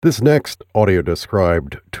This next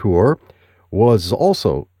audio-described tour was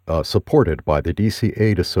also supported by the DC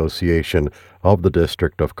Aid Association of the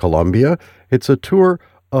District of Columbia. It's a tour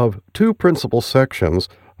of two principal sections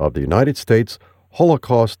of the United States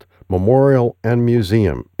Holocaust Memorial and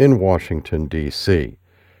Museum in Washington, D.C.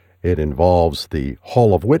 It involves the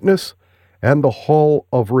Hall of Witness and the Hall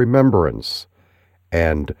of Remembrance,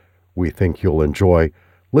 and we think you'll enjoy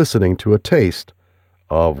listening to a taste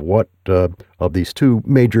of of these two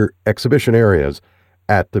major exhibition areas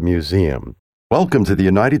at the museum. Welcome to the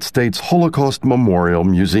United States Holocaust Memorial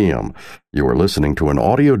Museum. You are listening to an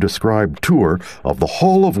audio-described tour of the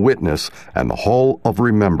Hall of Witness and the Hall of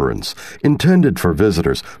Remembrance, intended for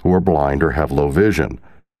visitors who are blind or have low vision.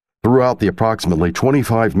 Throughout the approximately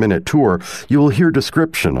 25-minute tour, you will hear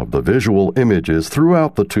description of the visual images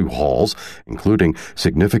throughout the two halls, including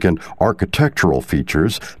significant architectural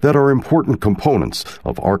features that are important components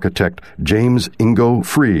of architect James Ingo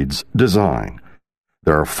Freed's design.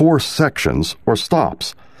 There are 4 sections or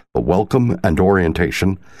stops: the Welcome and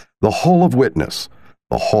Orientation, the Hall of Witness,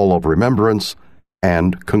 the Hall of Remembrance,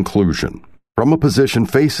 and Conclusion. From a position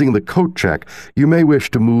facing the coat check, you may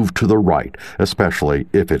wish to move to the right, especially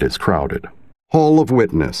if it is crowded. Hall of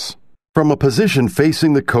Witness. From a position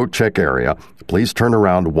facing the coat check area, please turn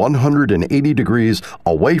around 180 degrees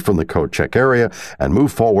away from the coat check area and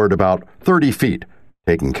move forward about 30 feet,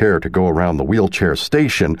 taking care to go around the wheelchair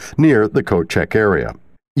station near the coat check area.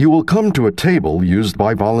 You will come to a table used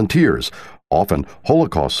by volunteers. Often,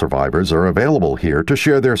 Holocaust survivors are available here to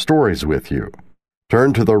share their stories with you.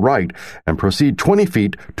 Turn to the right and proceed 20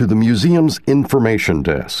 feet to the museum's information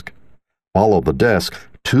desk. Follow the desk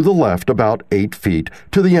to the left about 8 feet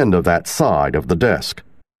to the end of that side of the desk.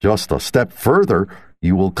 Just a step further,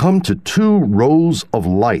 you will come to 2 rows of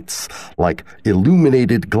lights, like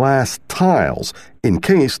illuminated glass tiles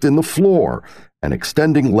encased in the floor and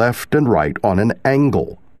extending left and right on an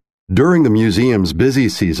angle. During the museum's busy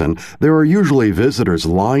season, there are usually visitors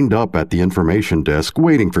lined up at the information desk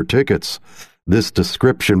waiting for tickets. This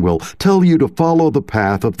description will tell you to follow the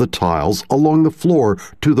path of the tiles along the floor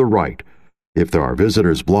to the right. If there are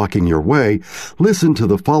visitors blocking your way, listen to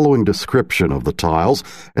the following description of the tiles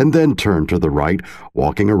and then turn to the right,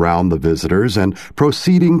 walking around the visitors and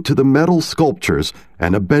proceeding to the metal sculptures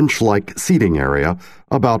and a bench-like seating area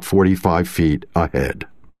about 45 feet ahead.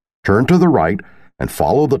 Turn to the right and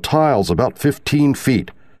follow the tiles about 15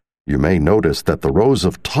 feet. You may notice that the rows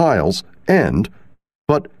of tiles end,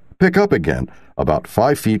 but pick up again about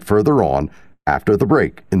 5 feet further on after the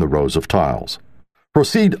break in the rows of tiles.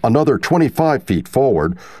 Proceed another 25 feet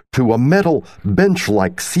forward to a metal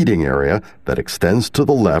bench-like seating area that extends to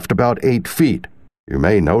the left about 8 feet. You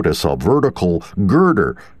may notice a vertical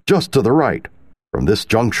girder just to the right. From this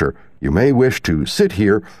juncture, you may wish to sit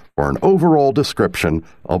here for an overall description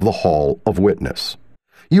of the Hall of Witness.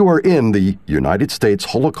 You are in the United States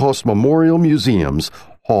Holocaust Memorial Museum's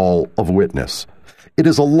Hall of Witness. It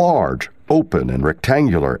is a large, open, and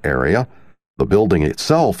rectangular area. The building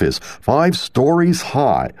itself is 5 stories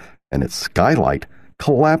high, and its skylight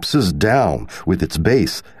collapses down with its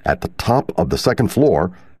base at the top of the 2nd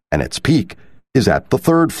floor, and its peak is at the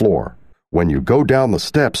 3rd floor. When you go down the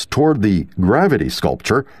steps toward the gravity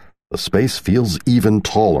sculpture, the space feels even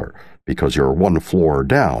taller because you're 1 floor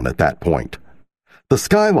down at that point. The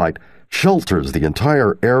skylight shelters the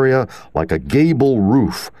entire area like a gable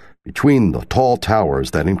roof between the tall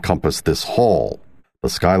towers that encompass this hall. The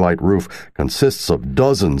skylight roof consists of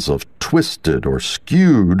dozens of twisted or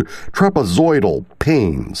skewed trapezoidal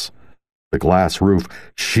panes. The glass roof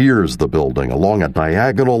shears the building along a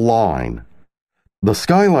diagonal line. The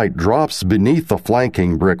skylight drops beneath the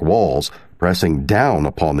flanking brick walls, pressing down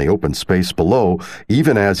upon the open space below,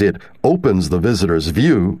 even as it opens the visitor's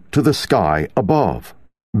view to the sky above.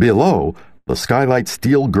 Below, the skylight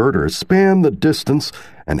steel girders span the distance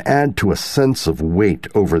and add to a sense of weight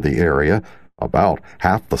over the area, about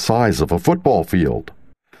half the size of a football field.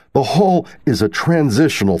 The hall is a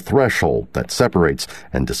transitional threshold that separates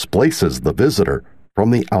and displaces the visitor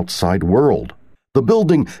from the outside world. The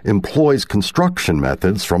building employs construction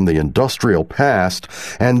methods from the industrial past,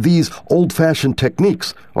 and these old-fashioned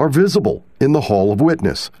techniques are visible in the Hall of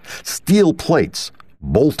Witness: steel plates,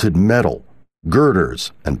 bolted metal,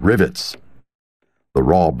 girders, and rivets. The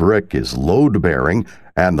raw brick is load-bearing,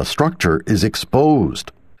 and the structure is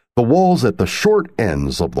exposed. The walls at the short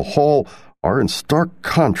ends of the hall are in stark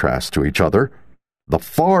contrast to each other. The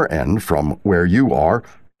far end from where you are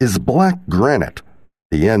is black granite.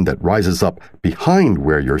 The end that rises up behind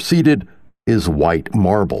where you're seated is white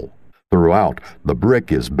marble. Throughout, the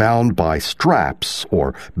brick is bound by straps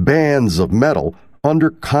or bands of metal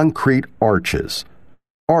under concrete arches.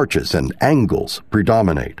 arches and angles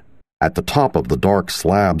predominate. At the top of the dark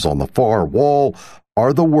slabs on the far wall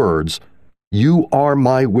are the words, "You are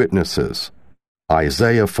my witnesses."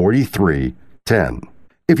 Isaiah 43:10.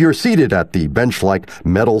 If you're seated at the bench-like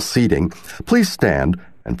metal seating, please stand,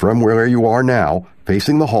 and from where you are now,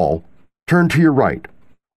 facing the hall, turn to your right.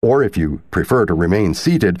 Or if you prefer to remain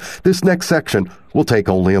seated, this next section will take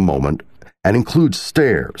only a moment and includes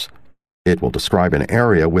stairs. It will describe an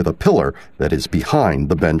area with a pillar that is behind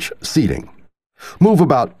the bench seating. Move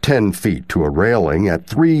about 10 feet to a railing at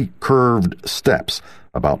 3 curved steps,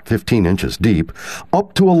 about 15 inches deep,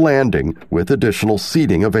 up to a landing with additional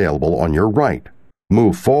seating available on your right.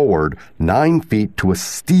 Move forward 9 feet to a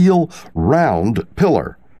steel round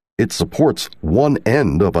pillar. It supports one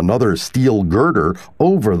end of another steel girder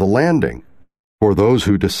over the landing. For those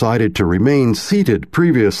who decided to remain seated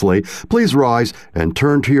previously, please rise and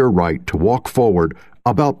turn to your right to walk forward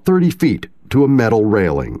about 30 feet to a metal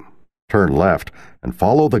railing. Turn left and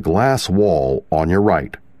follow the glass wall on your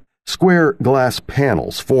right. Square glass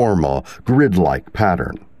panels form a grid-like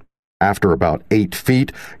pattern. After about 8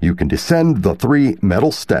 feet, you can descend the 3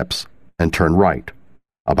 metal steps and turn right.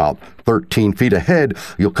 About 13 feet ahead,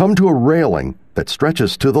 you'll come to a railing that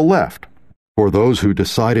stretches to the left. For those who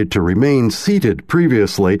decided to remain seated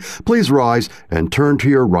previously, please rise and turn to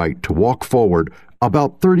your right to walk forward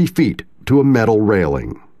about 30 feet to a metal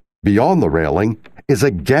railing. Beyond the railing is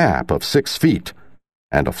a gap of 6 feet,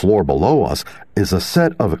 and a floor below us is a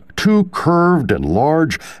set of 2 curved and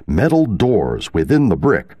large metal doors within the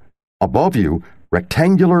brick. Above you,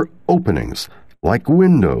 rectangular openings, like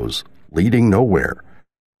windows leading nowhere,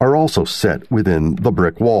 are also set within the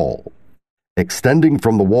brick wall. Extending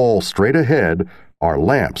from the wall straight ahead are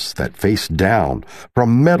lamps that face down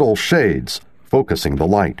from metal shades, focusing the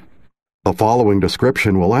light. The following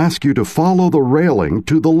description will ask you to follow the railing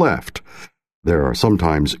to the left. There are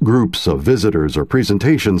sometimes groups of visitors or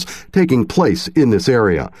presentations taking place in this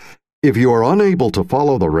area. If you are unable to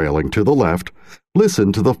follow the railing to the left,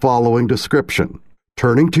 listen to the following description.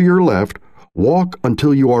 Turning to your left, walk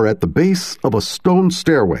until you are at the base of a stone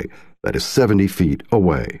stairway that is 70 feet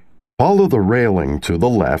away. Follow the railing to the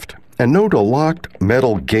left and note a locked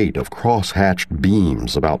metal gate of cross-hatched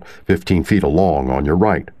beams about 15 feet long on your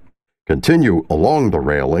right. Continue along the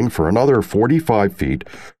railing for another 45 feet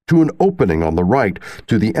to an opening on the right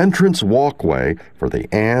to the entrance walkway for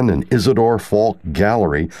the Anne and Isidore Falk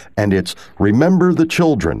Gallery and its Remember the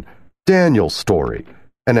Children, Daniel's Story,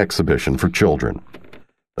 an exhibition for children.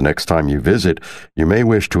 The next time you visit, you may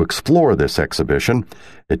wish to explore this exhibition.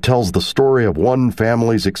 It tells the story of one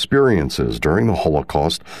family's experiences during the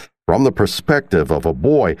Holocaust from the perspective of a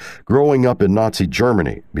boy growing up in Nazi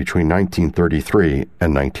Germany between 1933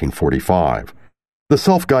 and 1945. The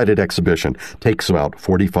self-guided exhibition takes about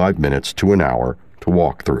 45 minutes to an hour to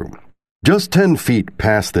walk through. Just 10 feet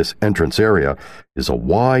past this entrance area is a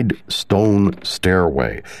wide stone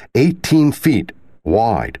stairway, 18 feet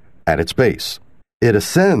wide at its base. It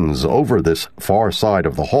ascends over this far side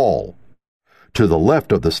of the hall. To the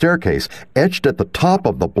left of the staircase, etched at the top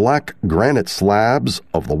of the black granite slabs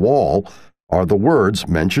of the wall, are the words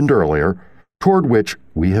mentioned earlier, toward which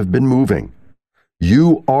we have been moving.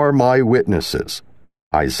 You are my witnesses.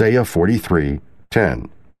 Isaiah 43:10.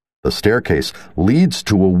 The staircase leads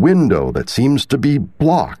to a window that seems to be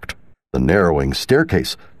blocked. The narrowing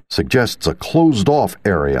staircase suggests a closed-off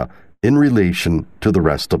area in relation to the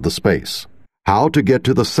rest of the space. How to get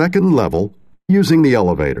to the second level using the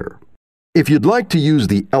elevator. If you'd like to use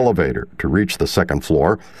the elevator to reach the second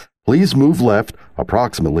floor, please move left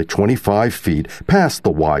approximately 25 feet past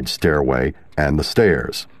the wide stairway and the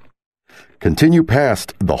stairs. Continue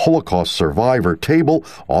past the Holocaust survivor table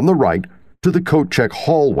on the right to the coat check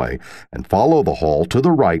hallway and follow the hall to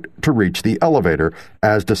the right to reach the elevator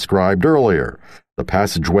as described earlier. The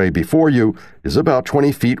passageway before you is about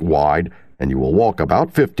 20 feet wide and you will walk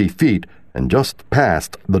about 50 feet and just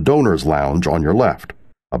past the donor's lounge on your left.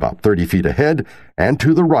 About 30 feet ahead and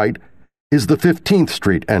to the right is the 15th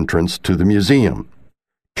Street entrance to the museum.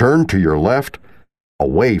 Turn to your left,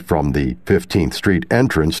 away from the 15th Street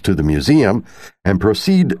entrance to the museum, and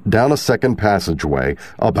proceed down a second passageway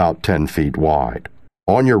about 10 feet wide.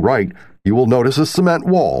 On your right, you will notice a cement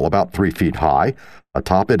wall about 3 feet high.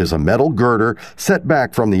 Atop it is a metal girder set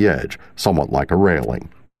back from the edge, somewhat like a railing.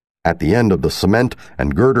 At the end of the cement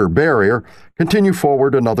and girder barrier, continue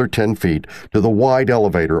forward another 10 feet to the wide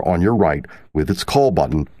elevator on your right with its call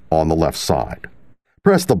button on the left side.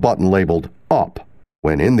 Press the button labeled Up.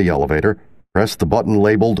 When in the elevator, press the button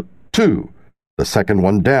labeled 2, the second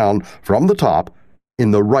one down from the top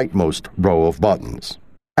in the rightmost row of buttons.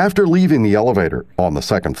 After leaving the elevator on the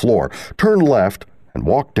second floor, turn left and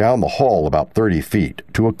walk down the hall about 30 feet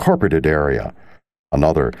to a carpeted area.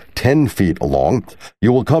 Another 10 feet along,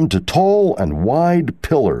 you will come to tall and wide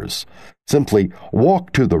pillars. Simply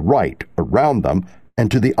walk to the right around them and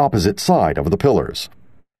to the opposite side of the pillars.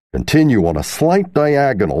 Continue on a slight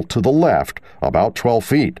diagonal to the left about 12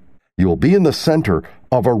 feet. You will be in the center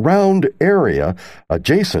of a round area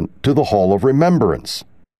adjacent to the Hall of Remembrance.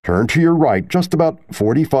 Turn to your right just about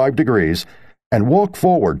 45 degrees and walk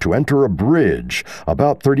forward to enter a bridge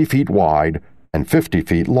about 30 feet wide and 50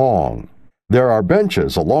 feet long. There are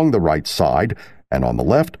benches along the right side, and on the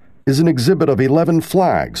left is an exhibit of 11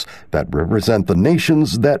 flags that represent the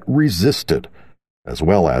nations that resisted, as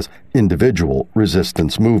well as individual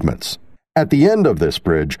resistance movements. At the end of this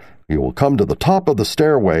bridge, you will come to the top of the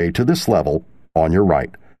stairway to this level on your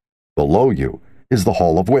right. Below you is the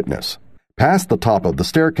Hall of Witness. Past the top of the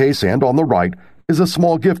staircase and on the right is a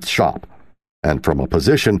small gift shop. And from a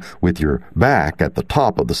position with your back at the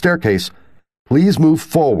top of the staircase, please move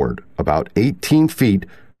forward about 18 feet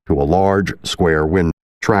to a large square window.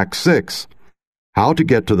 Track 6. How to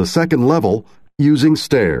get to the second level using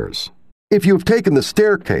stairs. If you have taken the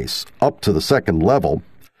staircase up to the second level,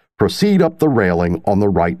 proceed up the railing on the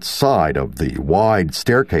right side of the wide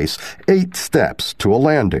staircase 8 steps to a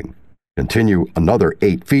landing. Continue another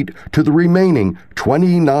 8 feet to the remaining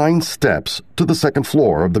 29 steps to the second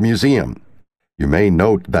floor of the museum. You may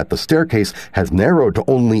note that the staircase has narrowed to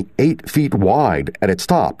only 8 feet wide at its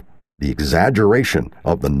top. The exaggeration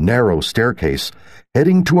of the narrow staircase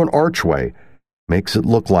heading to an archway makes it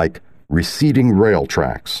look like receding rail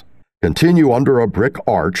tracks. Continue under a brick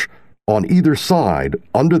arch. On either side,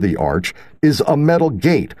 under the arch, is a metal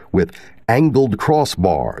gate with angled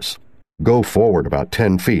crossbars. Go forward about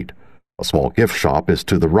 10 feet. A small gift shop is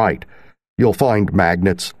to the right. You'll find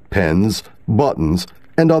magnets, pens, buttons,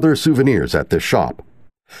 and other souvenirs at this shop.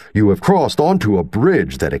 You have crossed onto a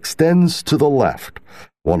bridge that extends to the left,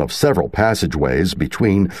 one of several passageways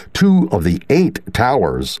between 2 of the 8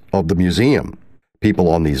 towers of the museum. People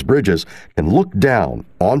on these bridges can look down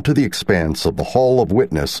onto the expanse of the Hall of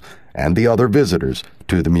Witness and the other visitors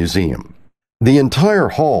to the museum. The entire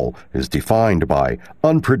hall is defined by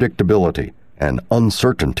unpredictability and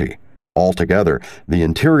uncertainty. Altogether, the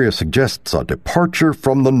interior suggests a departure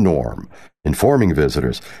from the norm, informing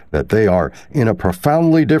visitors that they are in a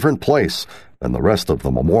profoundly different place than the rest of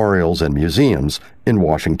the memorials and museums in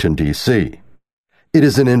Washington, D.C. It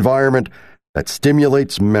is an environment that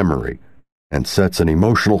stimulates memory and sets an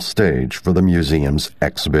emotional stage for the museum's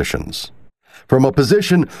exhibitions. From a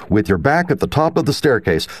position with your back at the top of the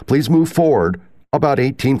staircase, please move forward about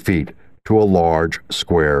 18 feet to a large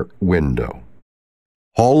square window.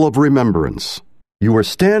 Hall of Remembrance. You are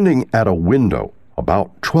standing at a window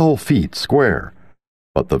about 12 feet square,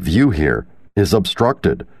 but the view here is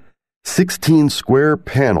obstructed. 16 square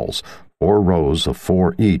panels, 4 rows of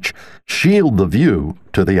 4 each, shield the view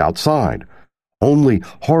to the outside. Only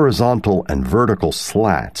horizontal and vertical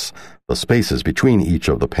slats, the spaces between each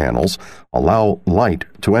of the panels, allow light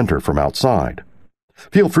to enter from outside.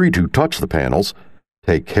 Feel free to touch the panels.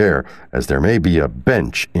 Take care, as there may be a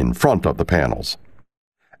bench in front of the panels.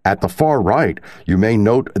 At the far right, you may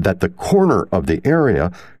note that the corner of the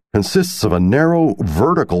area consists of a narrow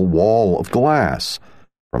vertical wall of glass.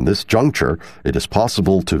 From this juncture, it is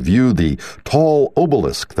possible to view the tall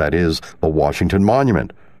obelisk that is the Washington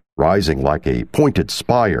Monument, rising like a pointed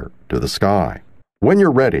spire to the sky. When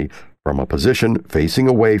you're ready, from a position facing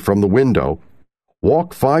away from the window,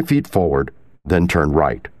 walk 5 feet forward, then turn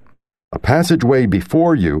right. A passageway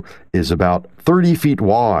before you is about 30 feet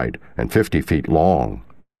wide and 50 feet long.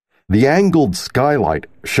 The angled skylight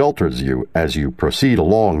shelters you as you proceed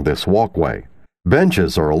along this walkway.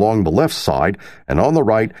 Benches are along the left side, and on the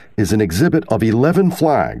right is an exhibit of 11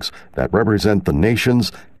 flags that represent the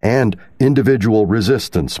nations and individual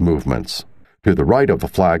resistance movements. To the right of the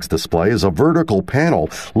flags display is a vertical panel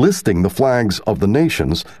listing the flags of the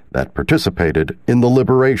nations that participated in the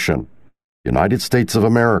liberation: United States of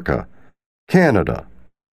America, Canada,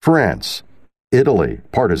 France, Italy,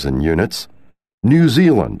 partisan units, New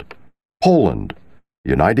Zealand, Poland,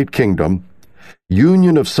 United Kingdom,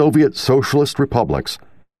 Union of Soviet Socialist Republics,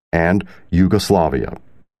 and Yugoslavia.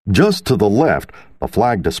 Just to the left, the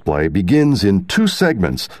flag display begins in 2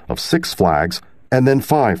 segments of 6 flags and then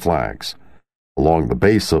 5 flags. Along the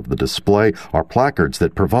base of the display are placards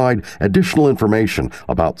that provide additional information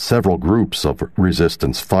about several groups of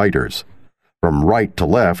resistance fighters. From right to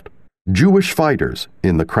left, Jewish fighters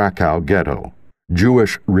in the Krakow ghetto,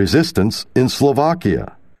 Jewish resistance in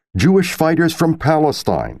Slovakia, Jewish fighters from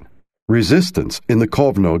Palestine, resistance in the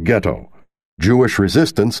Kovno ghetto, Jewish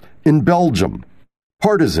resistance in Belgium,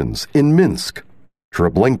 partisans in Minsk,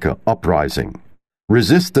 Treblinka uprising,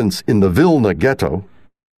 resistance in the Vilna ghetto,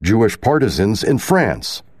 Jewish partisans in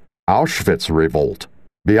France, Auschwitz revolt,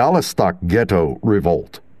 Bialystok ghetto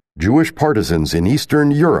revolt, Jewish partisans in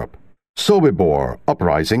Eastern Europe, Sobibor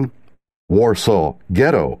uprising, Warsaw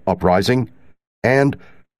ghetto uprising, and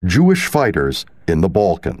Jewish fighters in the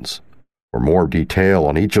Balkans. For more detail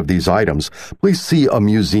on each of these items, please see a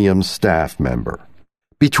museum staff member.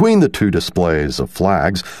 Between the two displays of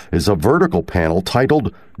flags is a vertical panel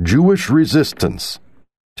titled Jewish Resistance.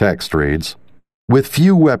 Text reads, "With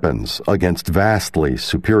few weapons against vastly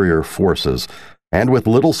superior forces, and with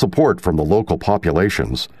little support from the local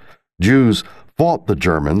populations, Jews fought the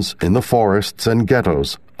Germans in the forests and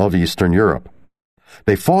ghettos of Eastern Europe.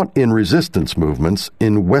 They fought in resistance movements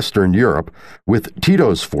in Western Europe with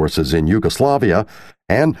Tito's forces in Yugoslavia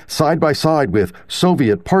and side by side with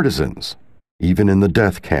Soviet partisans. Even in the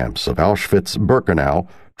death camps of Auschwitz-Birkenau,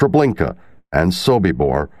 Treblinka, and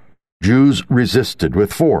Sobibor, Jews resisted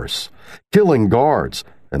with force, killing guards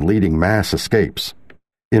and leading mass escapes.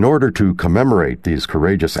 In order to commemorate these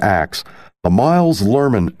courageous acts, the Miles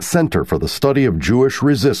Lerman Center for the Study of Jewish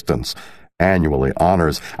Resistance annually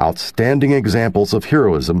honors outstanding examples of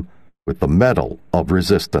heroism with the Medal of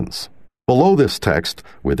Resistance. Below this text,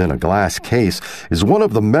 within a glass case, is one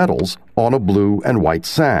of the medals on a blue and white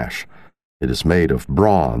sash. It is made of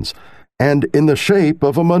bronze and in the shape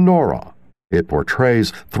of a menorah. It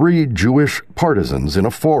portrays 3 Jewish partisans in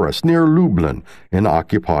a forest near Lublin in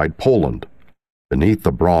occupied Poland. Beneath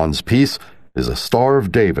the bronze piece is a Star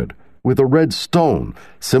of David with a red stone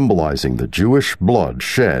symbolizing the Jewish blood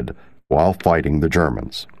shed while fighting the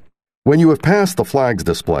Germans. When you have passed the flags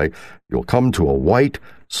display, you'll come to a white,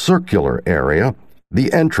 circular area,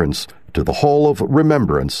 the entrance to the Hall of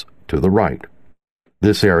Remembrance to the right.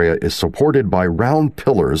 This area is supported by round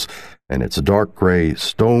pillars, and its dark gray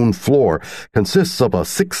stone floor consists of a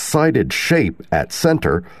 6-sided shape at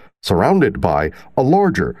center, surrounded by a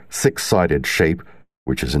larger 6-sided shape,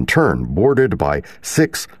 which is in turn bordered by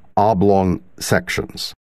 6 oblong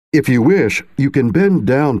sections. If you wish, you can bend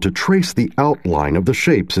down to trace the outline of the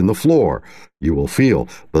shapes in the floor. You will feel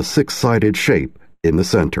the 6-sided shape in the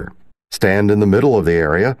center. Stand in the middle of the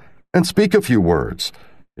area and speak a few words.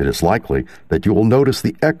 It is likely that you will notice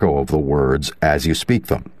the echo of the words as you speak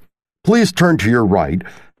them. Please turn to your right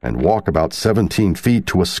and walk about 17 feet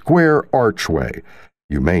to a square archway.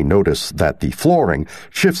 You may notice that the flooring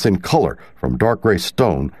shifts in color from dark gray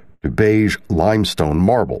stone to beige limestone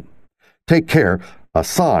marble. Take care, a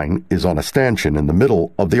sign is on a stanchion in the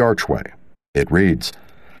middle of the archway. It reads,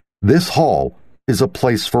 "This hall is a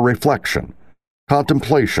place for reflection,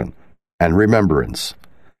 contemplation, and remembrance.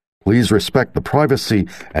 Please respect the privacy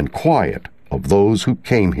and quiet of those who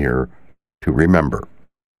came here to remember."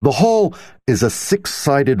 The hall is a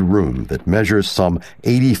 6-sided room that measures some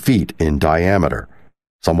 80 feet in diameter,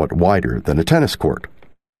 somewhat wider than a tennis court.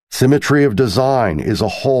 Symmetry of design is a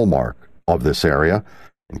hallmark of this area,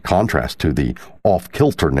 in contrast to the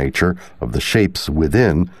off-kilter nature of the shapes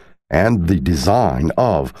within and the design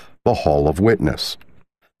of the Hall of Witness.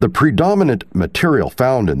 The predominant material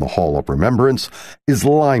found in the Hall of Remembrance is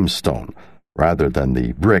limestone, rather than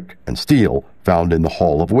the brick and steel found in the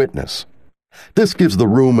Hall of Witness. This gives the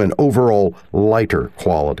room an overall lighter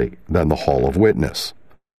quality than the Hall of Witness.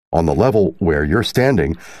 On the level where you're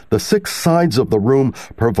standing, the 6 sides of the room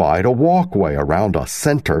provide a walkway around a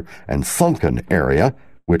center and sunken area,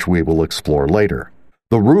 which we will explore later.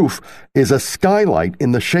 The roof is a skylight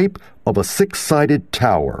in the shape of a 6-sided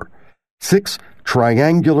tower. 6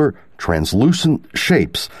 triangular, translucent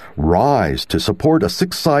shapes rise to support a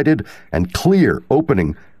 6-sided and clear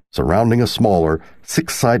opening surrounding a smaller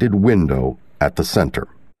 6-sided window at the center.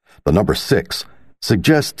 The number 6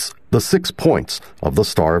 suggests the 6 points of the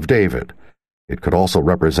Star of David. It could also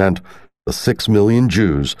represent the 6 million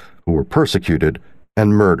Jews who were persecuted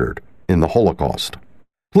and murdered in the Holocaust.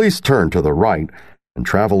 Please turn to the right and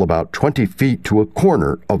travel about 20 feet to a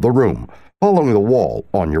corner of the room, following the wall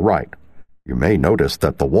on your right. You may notice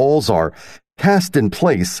that the walls are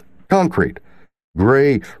cast-in-place concrete,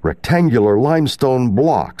 gray rectangular limestone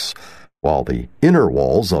blocks, while the inner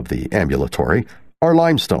walls of the ambulatory are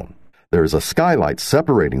limestone. There is a skylight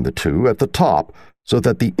separating the two at the top so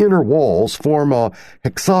that the inner walls form a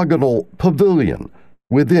hexagonal pavilion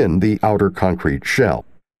within the outer concrete shell.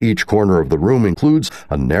 Each corner of the room includes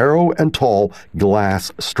a narrow and tall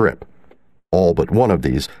glass strip. All but one of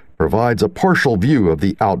these provides a partial view of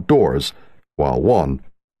the outdoors, while one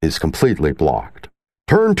is completely blocked.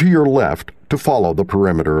 Turn to your left to follow the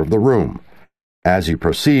perimeter of the room. As you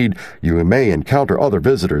proceed, you may encounter other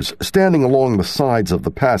visitors standing along the sides of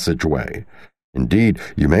the passageway. Indeed,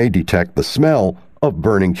 you may detect the smell of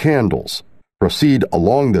burning candles. Proceed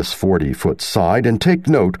along this 40-foot side and take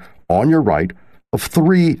note, on your right, of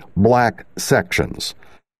 3 black sections.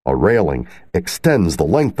 A railing extends the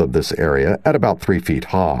length of this area at about 3 feet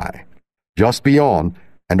high. Just beyond,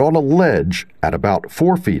 and on a ledge at about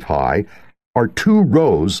 4 feet high, are 2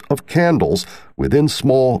 rows of candles within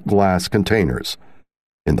small glass containers.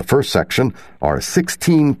 In the first section are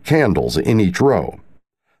 16 candles in each row.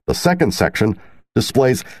 The second section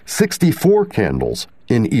displays 64 candles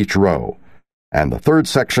in each row, and the third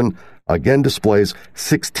section again displays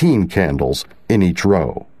 16 candles in each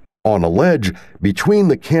row. On a ledge between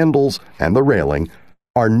the candles and the railing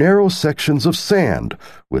are narrow sections of sand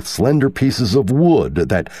with slender pieces of wood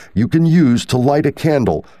that you can use to light a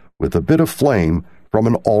candle with a bit of flame from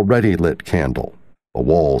an already lit candle. The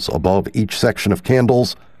walls above each section of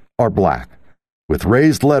candles are black, with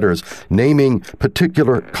raised letters naming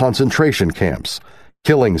particular concentration camps,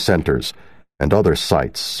 killing centers, and other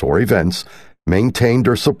sites or events maintained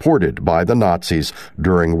or supported by the Nazis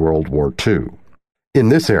during World War II. In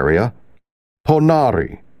this area,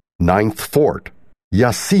 Ponary, 9th Fort,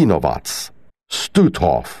 Jasinovac,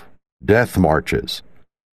 Stutthof, death marches,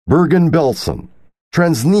 Bergen-Belsen,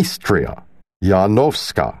 Transnistria,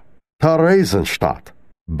 Janowska, Theresienstadt,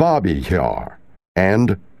 Babi Yar,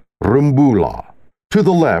 and Rumbula. To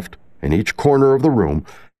the left, in each corner of the room,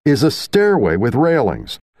 is a stairway with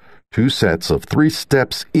railings, 2 sets of 3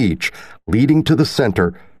 steps each leading to the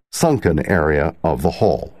center, sunken area of the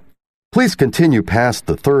hall. Please continue past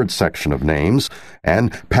the third section of names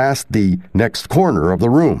and past the next corner of the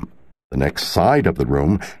room. The next side of the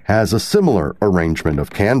room has a similar arrangement of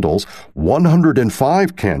candles,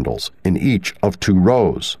 105 candles in each of 2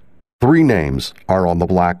 rows. 3 names are on the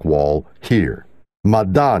black wall here: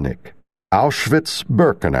 Majdanek,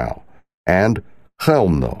 Auschwitz-Birkenau, and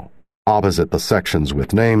Chelmno. Opposite the sections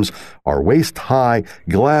with names are waist-high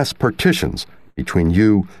glass partitions between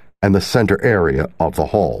you and the center area of the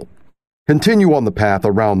hall. Continue on the path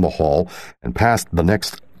around the hall and past the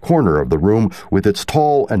next corner of the room with its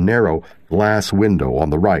tall and narrow glass window on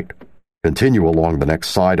the right. Continue along the next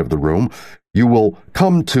side of the room. You will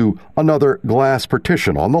come to another glass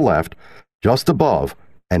partition on the left, just above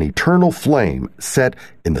an eternal flame set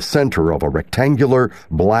in the center of a rectangular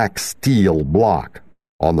black steel block.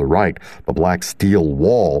 On the right, the black steel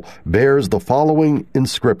wall bears the following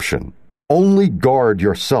inscription: "Only guard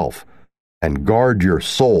yourself and guard your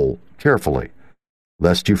soul carefully,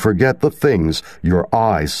 lest you forget the things your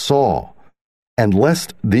eyes saw, and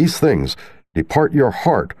lest these things depart your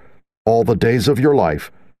heart all the days of your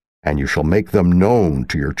life, and you shall make them known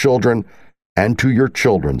to your children and to your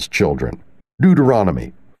children's children."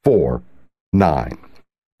 Deuteronomy 4:9.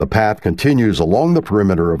 The path continues along the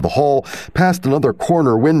perimeter of the hall, past another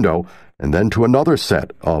corner window, and then to another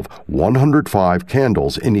set of 105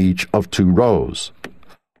 candles in each of 2 rows.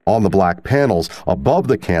 On the black panels above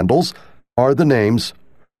the candles are the names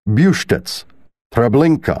Bustitz,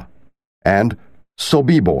 Treblinka, and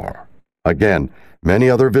Sobibor. Again, many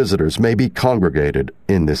other visitors may be congregated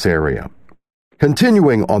in this area.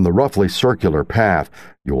 Continuing on the roughly circular path,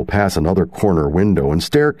 you will pass another corner window and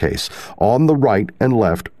staircase on the right and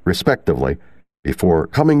left, respectively, before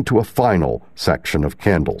coming to a final section of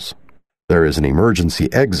candles. There is an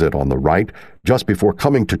emergency exit on the right, just before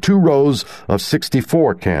coming to 2 rows of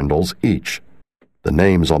 64 candles each. The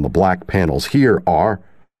names on the black panels here are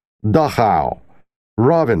Dachau,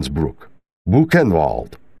 Ravensbrück,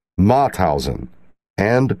 Buchenwald, Mauthausen,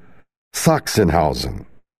 and Sachsenhausen.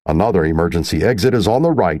 Another emergency exit is on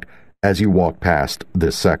the right as you walk past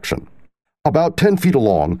this section. About 10 feet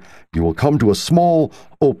along, you will come to a small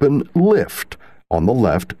open lift on the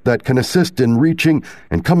left that can assist in reaching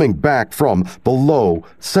and coming back from the low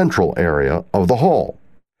central area of the hall.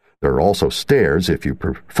 There are also stairs if you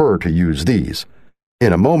prefer to use these.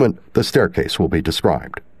 In a moment, the staircase will be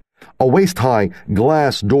described. A waist-high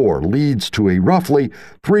glass door leads to a roughly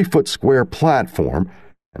 3-foot square platform,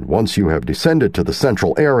 and once you have descended to the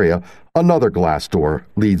central area, another glass door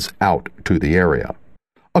leads out to the area.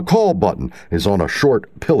 A call button is on a short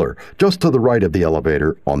pillar just to the right of the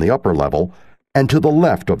elevator on the upper level and to the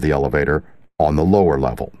left of the elevator on the lower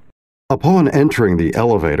level. Upon entering the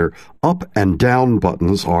elevator, up and down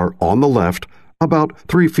buttons are on the left, about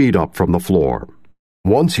 3 feet up from the floor.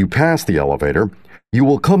 Once you pass the elevator, you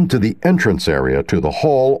will come to the entrance area to the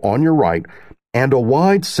hall on your right and a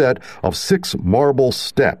wide set of 6 marble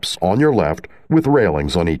steps on your left with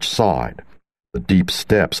railings on each side. The deep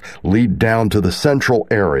steps lead down to the central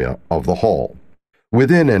area of the hall.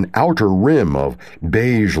 Within an outer rim of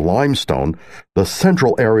beige limestone, the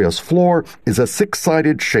central area's floor is a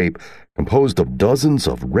 6-sided shape composed of dozens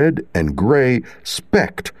of red and gray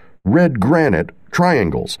specked red granite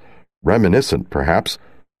triangles, reminiscent, perhaps,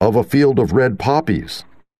 of a field of red poppies.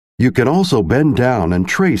 You can also bend down and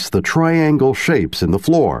trace the triangle shapes in the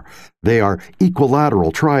floor. They are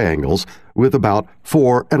equilateral triangles with about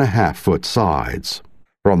 4.5-foot sides.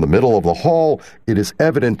 From the middle of the hall, it is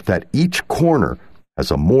evident that each corner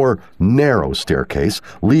has a more narrow staircase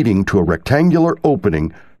leading to a rectangular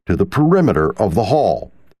opening to the perimeter of the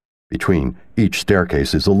hall. Between each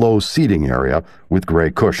staircase is a low seating area with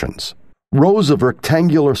gray cushions. Rows of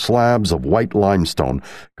rectangular slabs of white limestone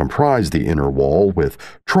comprise the inner wall with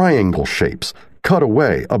triangle shapes cut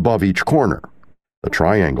away above each corner. The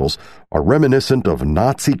triangles are reminiscent of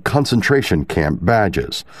Nazi concentration camp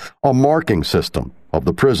badges, a marking system of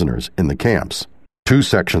the prisoners in the camps. 2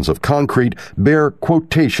 sections of concrete bear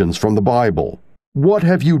quotations from the Bible. "What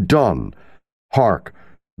have you done? Hark,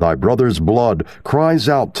 thy brother's blood cries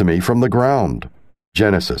out to me from the ground."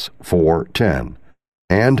 Genesis 4:10.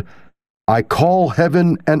 And "I call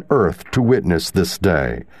heaven and earth to witness this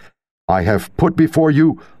day. I have put before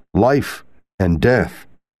you life and death,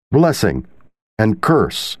 blessing and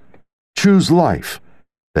curse. Choose life,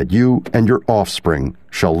 that you and your offspring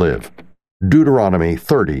shall live." Deuteronomy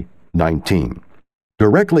 30:19.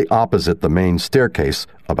 Directly opposite the main staircase,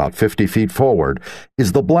 about 50 feet forward,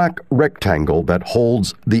 is the black rectangle that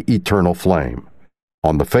holds the eternal flame.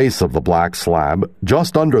 On the face of the black slab,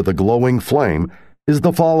 just under the glowing flame, is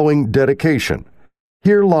the following dedication: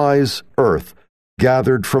 "Here lies earth,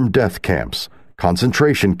 gathered from death camps,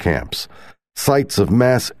 concentration camps, sites of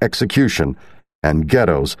mass execution, and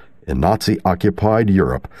ghettos in Nazi-occupied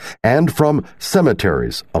Europe, and from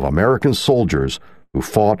cemeteries of American soldiers who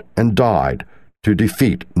fought and died to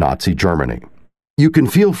defeat Nazi Germany." You can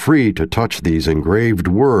feel free to touch these engraved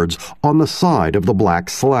words on the side of the black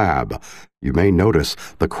slab. You may notice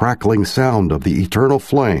the crackling sound of the eternal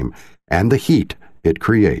flame and the heat it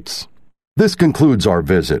creates. This concludes our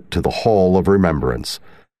visit to the Hall of Remembrance.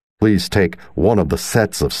 Please take one of the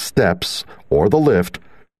sets of steps or the lift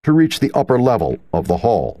to reach the upper level of the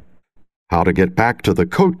hall. How to get back to the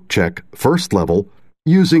coat check first level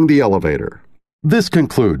using the elevator. This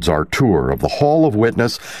concludes our tour of the Hall of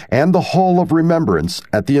Witness and the Hall of Remembrance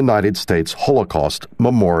at the United States Holocaust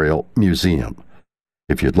Memorial Museum.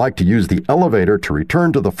 If you'd like to use the elevator to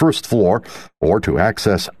return to the first floor or to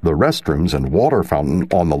access the restrooms and water fountain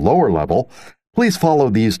on the lower level, please follow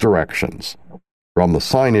these directions. From the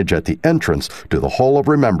signage at the entrance to the Hall of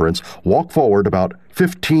Remembrance, walk forward about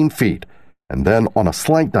 15 feet, and then on a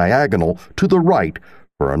slight diagonal to the right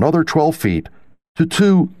for another 12 feet to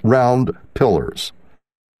 2 round pillars.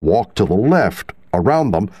 Walk to the left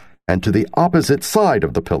around them and to the opposite side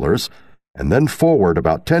of the pillars, and then forward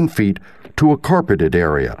about 10 feet to a carpeted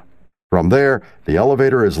area. From there, the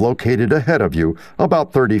elevator is located ahead of you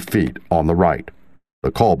about 30 feet on the right.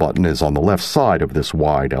 The call button is on the left side of this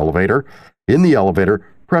wide elevator. In the elevator,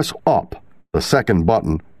 press up, the second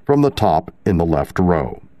button from the top in the left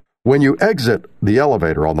row. When you exit the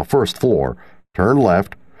elevator on the first floor, turn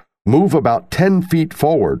left, move about 10 feet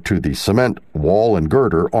forward to the cement wall and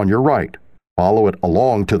girder on your right. Follow it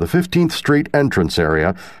along to the 15th Street entrance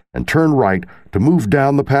area and turn right to move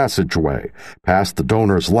down the passageway, past the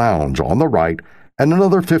Donor's Lounge on the right, and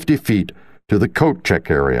another 50 feet to the coat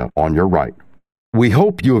check area on your right. We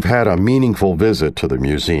hope you have had a meaningful visit to the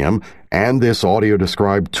museum and this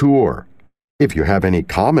audio-described tour. If you have any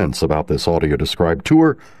comments about this audio-described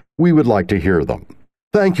tour, we would like to hear them.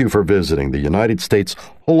 Thank you for visiting the United States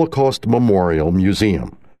Holocaust Memorial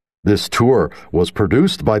Museum. This tour was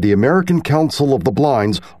produced by the American Council of the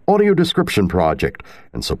Blind's Audio Description Project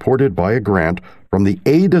and supported by a grant from the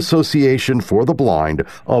Aid Association for the Blind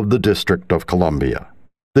of the District of Columbia.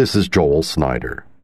 This is Joel Snyder.